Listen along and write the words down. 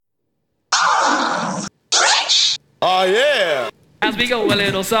Oh, yeah. As we go a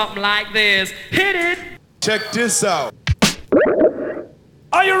little something like this. Hit it! Check this out.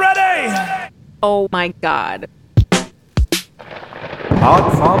 Are you ready? Oh my God.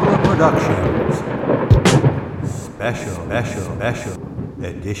 Podfather Productions. Special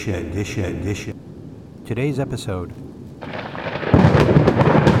edition. Today's episode.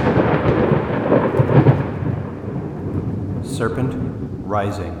 Serpent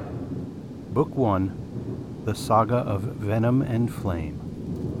Rising. Book 1. The Saga of Venom and Flame.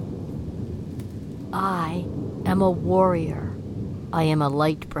 I am a warrior. I am a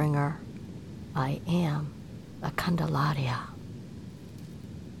light bringer. I am a Candelaria.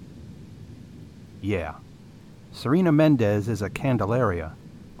 Yeah. Serena Mendez is a Candelaria,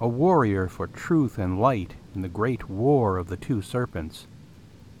 a warrior for truth and light in the great war of the two serpents.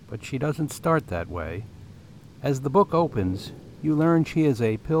 But she doesn't start that way. As the book opens, you learn she is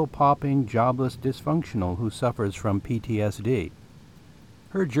a pill-popping, jobless dysfunctional who suffers from PTSD.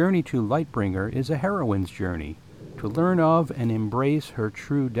 Her journey to Lightbringer is a heroine's journey, to learn of and embrace her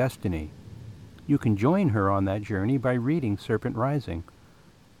true destiny. You can join her on that journey by reading Serpent Rising,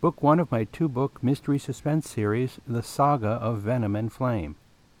 Book 1 of my 2-book mystery suspense series, The Saga of Venom and Flame.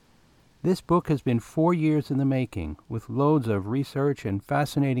 This book has been 4 years in the making, with loads of research and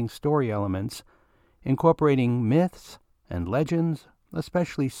fascinating story elements, incorporating myths and legends,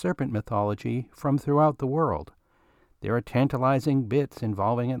 especially serpent mythology, from throughout the world. There are tantalizing bits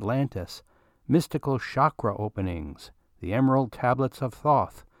involving Atlantis, mystical chakra openings, the Emerald Tablets of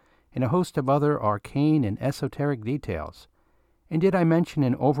Thoth, and a host of other arcane and esoteric details. And did I mention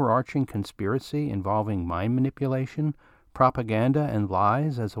an overarching conspiracy involving mind manipulation, propaganda, and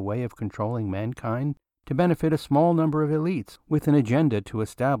lies as a way of controlling mankind to benefit a small number of elites with an agenda to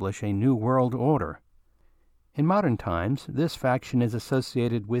establish a new world order? In modern times, this faction is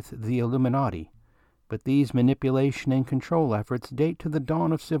associated with the Illuminati, but these manipulation and control efforts date to the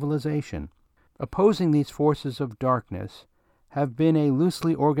dawn of civilization. Opposing these forces of darkness have been a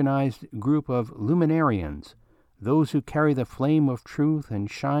loosely organized group of luminarians, those who carry the flame of truth and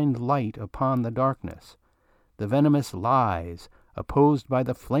shine light upon the darkness, the venomous lies opposed by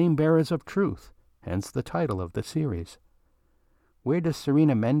the flame-bearers of truth, hence the title of the series. Where does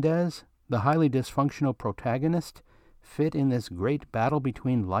Serena Mendez, the highly dysfunctional protagonist, fit in this great battle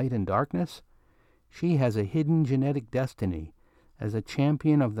between light and darkness? She has a hidden genetic destiny as a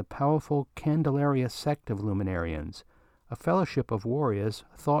champion of the powerful Candelaria sect of luminarians, a fellowship of warriors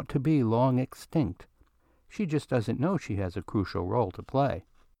thought to be long extinct. She just doesn't know she has a crucial role to play.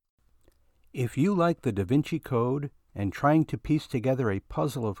 If you like the Da Vinci Code and trying to piece together a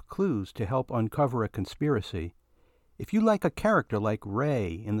puzzle of clues to help uncover a conspiracy, if you like a character like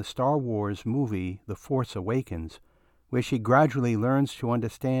Rey in the Star Wars movie The Force Awakens, where she gradually learns to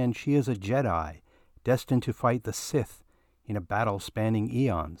understand she is a Jedi destined to fight the Sith in a battle spanning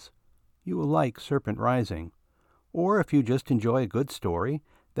eons, you will like Serpent Rising. Or if you just enjoy a good story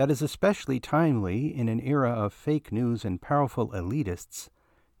that is especially timely in an era of fake news and powerful elitists,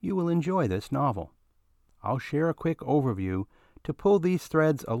 you will enjoy this novel. I'll share a quick overview to pull these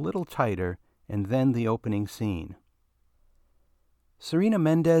threads a little tighter, and then the opening scene. Serena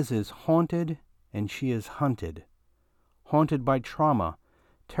Mendez is haunted, and she is hunted. Haunted by trauma,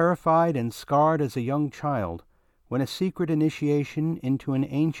 terrified and scarred as a young child, when a secret initiation into an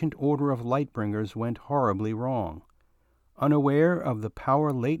ancient order of Lightbringers went horribly wrong. Unaware of the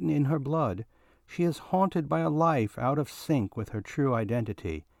power latent in her blood, she is haunted by a life out of sync with her true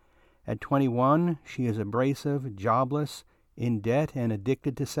identity. At 21, she is abrasive, jobless, in debt, and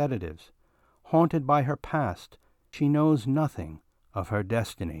addicted to sedatives. Haunted by her past, she knows nothing of her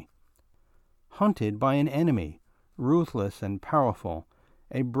destiny. Hunted by an enemy, ruthless and powerful,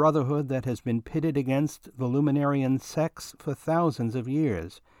 a brotherhood that has been pitted against the Luminarian sects for thousands of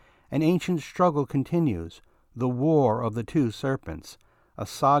years. An ancient struggle continues, the War of the Two Serpents, a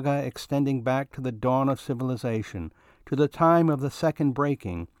saga extending back to the dawn of civilization, to the time of the Second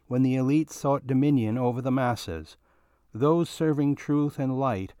Breaking, when the elite sought dominion over the masses. Those serving truth and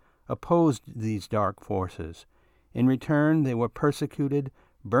light opposed these dark forces. In return, they were persecuted,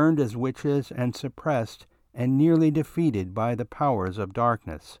 burned as witches, and suppressed, and nearly defeated by the powers of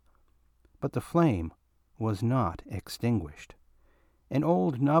darkness. But the flame was not extinguished. An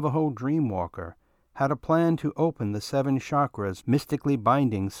old Navajo dreamwalker had a plan to open the 7 chakras mystically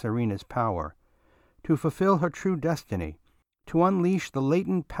binding Serena's power, to fulfill her true destiny, to unleash the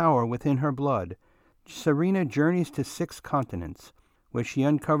latent power within her blood. Serena journeys to 6 continents, where she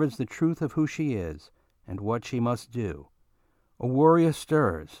uncovers the truth of who she is and what she must do. A warrior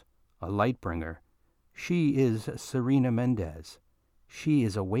stirs, a light-bringer. She is Serena Mendez. She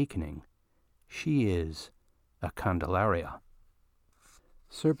is awakening. She is a Candelaria.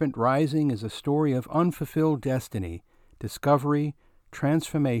 Serpent Rising is a story of unfulfilled destiny, discovery,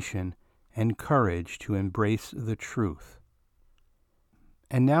 transformation, and courage to embrace the truth.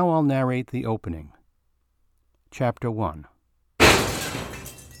 And now I'll narrate the opening. Chapter 1.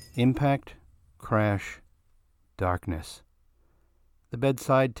 Impact, crash, darkness. The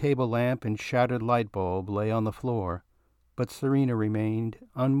bedside table lamp and shattered light bulb lay on the floor, but Serena remained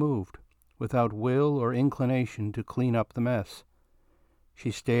unmoved, without will or inclination to clean up the mess.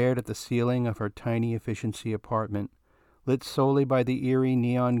 She stared at the ceiling of her tiny efficiency apartment, lit solely by the eerie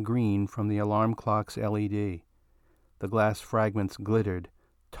neon green from the alarm clock's LED. The glass fragments glittered,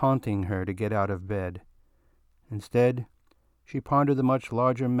 taunting her to get out of bed. Instead, she pondered the much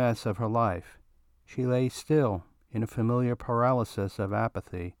larger mess of her life. She lay still, in a familiar paralysis of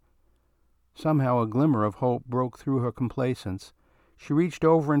apathy. Somehow a glimmer of hope broke through her complacence. She reached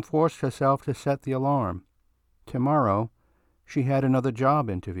over and forced herself to set the alarm. Tomorrow, she had another job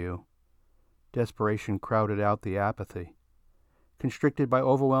interview. Desperation crowded out the apathy. Constricted by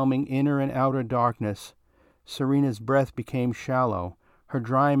overwhelming inner and outer darkness, Serena's breath became shallow. Her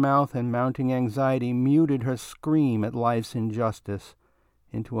dry mouth and mounting anxiety muted her scream at life's injustice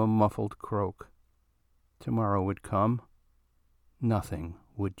into a muffled croak. Tomorrow would come. Nothing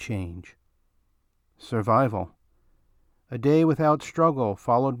would change. Survival. A day without struggle,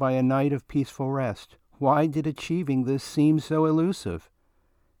 followed by a night of peaceful rest. Why did achieving this seem so elusive?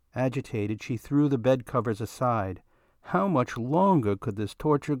 Agitated, she threw the bed covers aside. How much longer could this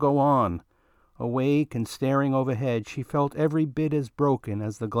torture go on? Awake and staring overhead, she felt every bit as broken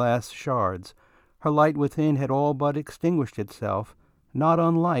as the glass shards. Her light within had all but extinguished itself, not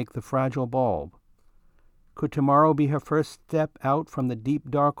unlike the fragile bulb. Could tomorrow be her first step out from the deep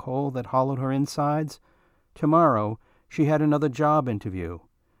dark hole that hollowed her insides? Tomorrow she had another job interview.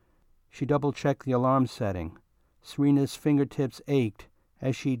 She double-checked the alarm setting. Serena's fingertips ached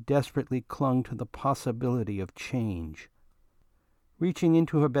as she desperately clung to the possibility of change. Reaching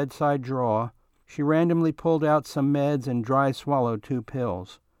into her bedside drawer, she randomly pulled out some meds and dry swallowed 2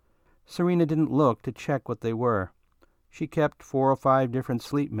 pills. Serena didn't look to check what they were. She kept 4 or 5 different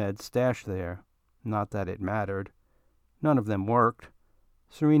sleep meds stashed there. Not that it mattered. None of them worked.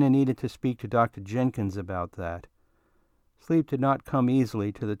 Serena needed to speak to Dr. Jenkins about that. Sleep did not come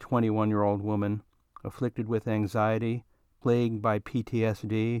easily to the 21-year-old woman, afflicted with anxiety, plagued by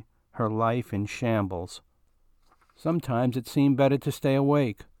PTSD, her life in shambles. Sometimes it seemed better to stay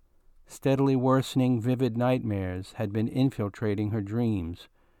awake. Steadily worsening vivid nightmares had been infiltrating her dreams.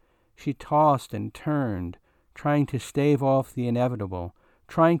 She tossed and turned, trying to stave off the inevitable,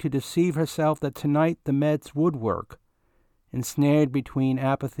 trying to deceive herself that tonight the meds would work. Ensnared between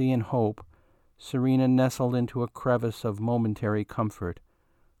apathy and hope, Serena nestled into a crevice of momentary comfort.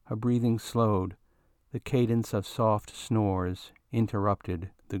 Her breathing slowed. The cadence of soft snores interrupted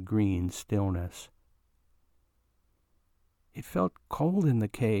the green stillness. It felt cold in the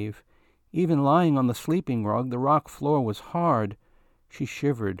cave. Even lying on the sleeping rug, the rock floor was hard. She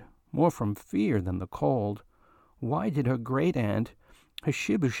shivered, more from fear than the cold. Why did her great-aunt,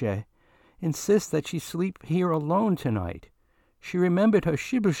 Hashibushe, insist that she sleep here alone tonight? She remembered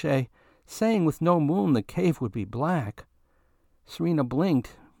Hashibushe saying with no moon the cave would be black. Serena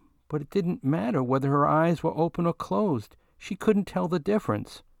blinked, but it didn't matter whether her eyes were open or closed. She couldn't tell the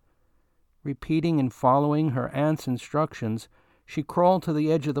difference. Repeating and following her aunt's instructions, she crawled to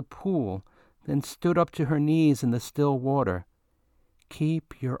the edge of the pool, then stood up to her knees in the still water.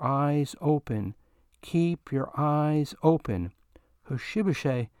 Keep your eyes open. Keep your eyes open.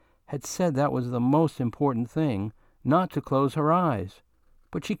 Hashibushe had said that was the most important thing, not to close her eyes.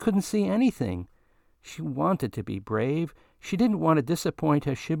 But she couldn't see anything. She wanted to be brave. She didn't want to disappoint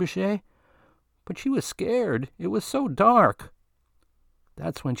Hashibushe. But she was scared. It was so dark.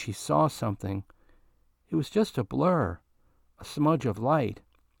 That's when she saw something. It was just a blur, a smudge of light.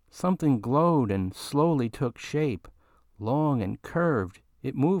 Something glowed and slowly took shape. Long and curved,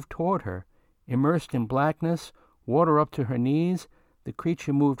 it moved toward her. Immersed in blackness, water up to her knees, the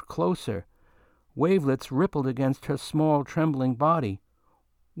creature moved closer. Wavelets rippled against her small, trembling body.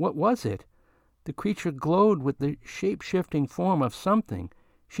 What was it? The creature glowed with the shape-shifting form of something.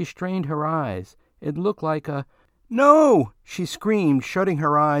 She strained her eyes. It looked like a... "No!" she screamed, shutting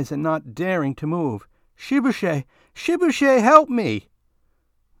her eyes and not daring to move. "Shibushe! Shibushe, help me!"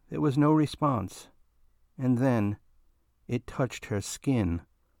 There was no response. And then it touched her skin,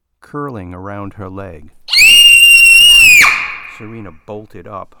 curling around her leg. Serena bolted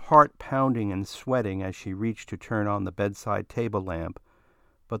up, heart pounding and sweating as she reached to turn on the bedside table lamp.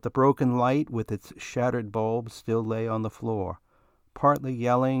 But the broken light with its shattered bulb still lay on the floor. Partly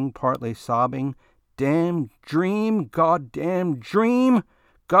yelling, partly sobbing, Goddamn dream, goddamn dream,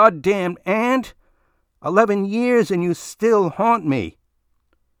 goddamn ant. 11 years and you still haunt me.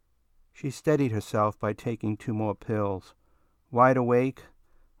 She steadied herself by taking 2 more pills. Wide awake,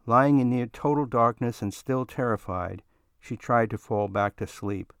 lying in near total darkness and still terrified, she tried to fall back to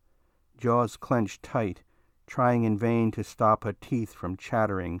sleep, jaws clenched tight, trying in vain to stop her teeth from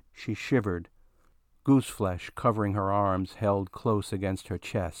chattering. She shivered, gooseflesh covering her arms held close against her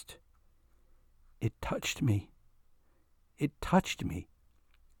chest. It touched me. It touched me.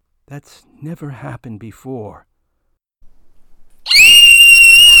 That's never happened before.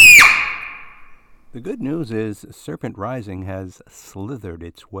 The good news is Serpent Rising has slithered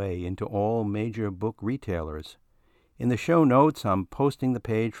its way into all major book retailers. In the show notes, I'm posting the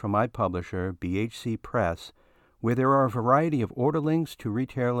page from my publisher, BHC Press, where there are a variety of order links to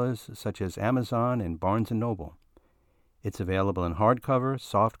retailers such as Amazon and Barnes & Noble. It's available in hardcover,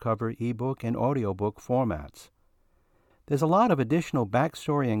 softcover, ebook, and audiobook formats. There's a lot of additional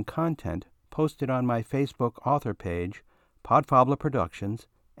backstory and content posted on my Facebook author page, Podfabler Productions,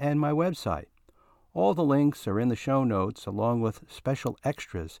 and my website. All the links are in the show notes, along with special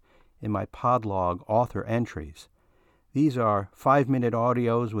extras in my Podlog author entries. These are 5-minute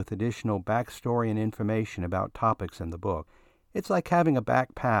audios with additional backstory and information about topics in the book. It's like having a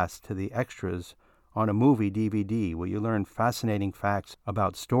back pass to the extras on a movie DVD where you learn fascinating facts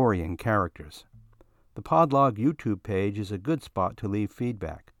about story and characters. The Podlog YouTube page is a good spot to leave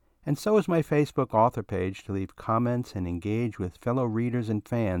feedback, and so is my Facebook author page to leave comments and engage with fellow readers and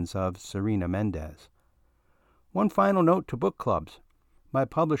fans of Serena Mendez. One final note to book clubs. My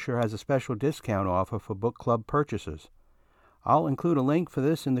publisher has a special discount offer for book club purchasers. I'll include a link for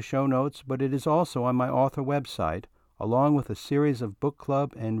this in the show notes, but it is also on my author website, along with a series of book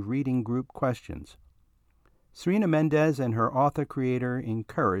club and reading group questions. Serena Mendez and her author-creator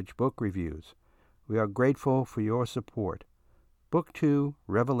encourage book reviews. We are grateful for your support. Book 2,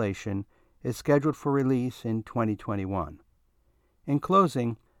 Revelation, is scheduled for release in 2021. In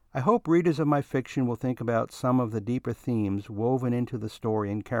closing, I hope readers of my fiction will think about some of the deeper themes woven into the story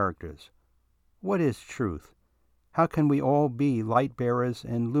and characters. What is truth? How can we all be light-bearers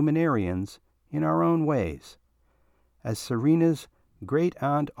and luminarians in our own ways? As Serena's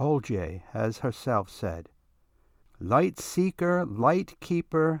great-aunt Olje has herself said, "Light seeker, light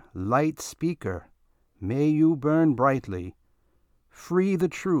keeper, light speaker, may you burn brightly. Free the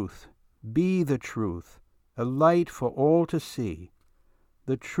truth, be the truth, a light for all to see.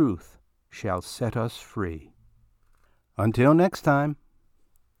 The truth shall set us free." Until next time.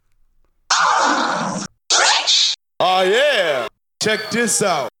 Oh, yeah. Check this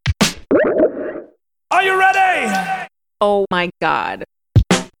out. Are you ready? Oh my God.